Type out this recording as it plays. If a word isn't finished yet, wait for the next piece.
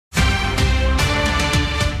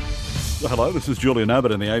Hello, this is Julian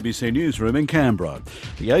Abbott in the ABC Newsroom in Canberra.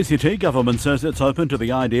 The ACT government says it's open to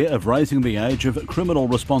the idea of raising the age of criminal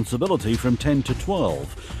responsibility from 10 to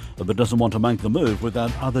 12, but doesn't want to make the move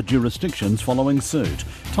without other jurisdictions following suit.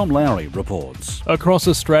 Tom Lowry reports. Across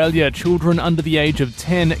Australia, children under the age of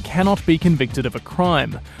 10 cannot be convicted of a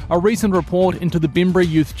crime. A recent report into the Bimbri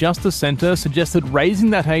Youth Justice Centre suggested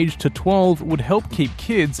raising that age to 12 would help keep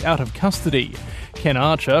kids out of custody. Ken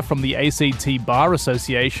Archer from the ACT Bar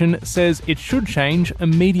Association says it should change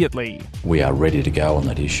immediately. We are ready to go on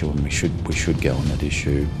that issue, and we should go on that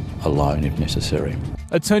issue alone if necessary.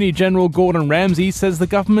 Attorney General Gordon Ramsay says the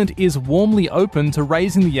government is warmly open to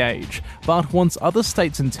raising the age, but wants other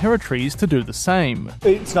states and territories to do the same.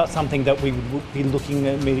 It's not something that we would be looking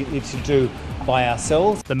immediately to do by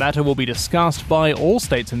ourselves. The matter will be discussed by all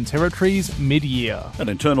states and territories mid-year. An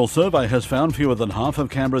internal survey has found fewer than half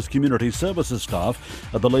of Canberra's community services staff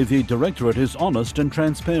believe the Directorate is honest and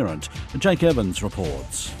transparent. Jake Evans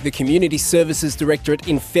reports. The Community Services Directorate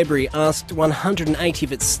in February asked 180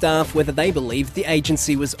 of its staff whether they believed the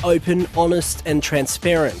agency was open, honest and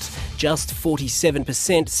transparent. Just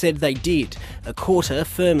 47% said they did. A quarter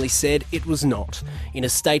firmly said it was not. In a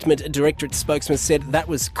statement, a Directorate spokesman said that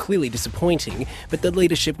was clearly disappointing, but the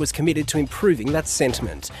leadership was committed to improving that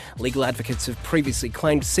sentiment. Legal advocates have previously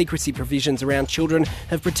claimed secrecy provisions around children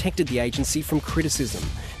have protected the agency from criticism.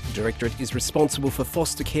 The Directorate is responsible for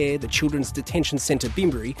foster care, the Children's Detention Centre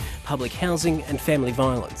Bimbri, public housing and family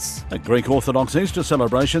violence. The Greek Orthodox Easter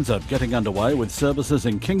celebrations are getting underway, with services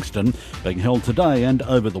in Kingston being held today and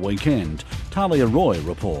over the weekend. Talia Roy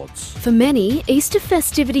reports. For many, Easter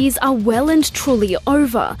festivities are well and truly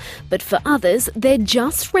over, but for others, they're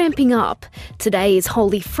just ramping up. Today is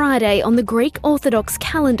Holy Friday on the Greek Orthodox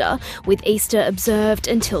calendar, with Easter observed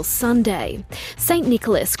until Sunday. St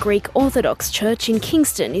Nicholas Greek Orthodox Church in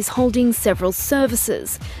Kingston is holding several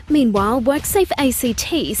services. Meanwhile, WorkSafe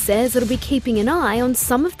ACT says it'll be keeping an eye on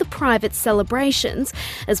some of the private celebrations,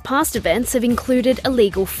 as past events have included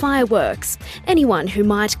illegal fireworks. Anyone who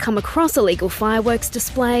might come across illegal fireworks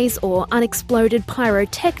displays or unexploded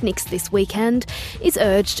pyrotechnics this weekend is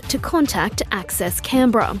urged to contact Access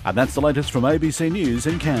Canberra. And that's the latest from ABC News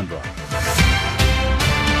in Canberra.